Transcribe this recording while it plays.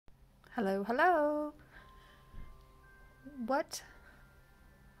Hello, hello. What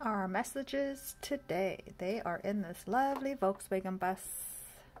are our messages today? They are in this lovely Volkswagen bus.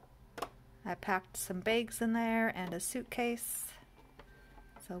 I packed some bags in there and a suitcase.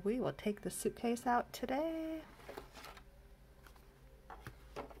 So we will take the suitcase out today.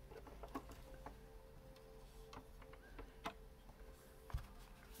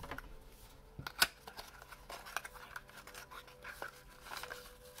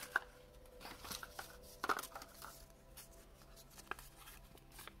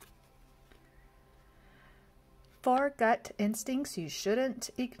 Four gut instincts you shouldn't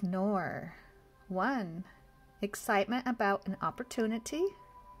ignore. 1. Excitement about an opportunity.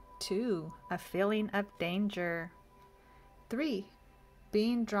 2. A feeling of danger. 3.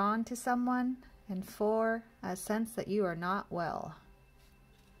 Being drawn to someone. And 4. A sense that you are not well.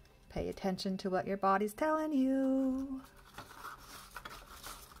 Pay attention to what your body's telling you.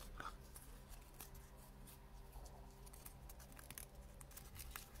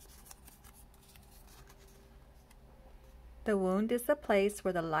 The wound is the place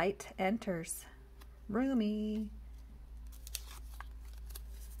where the light enters. Rumi.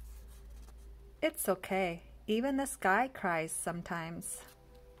 It's okay. Even the sky cries sometimes.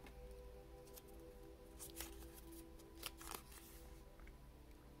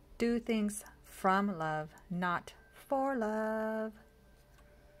 Do things from love, not for love.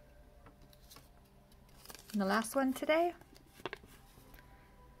 And the last one today.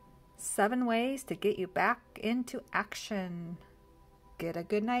 7 ways to get you back into action. Get a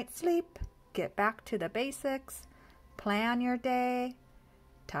good night's sleep. Get back to the basics. Plan your day.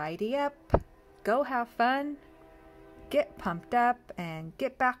 Tidy up. Go have fun. Get pumped up and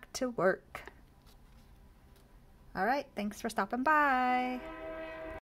get back to work. All right, thanks for stopping by.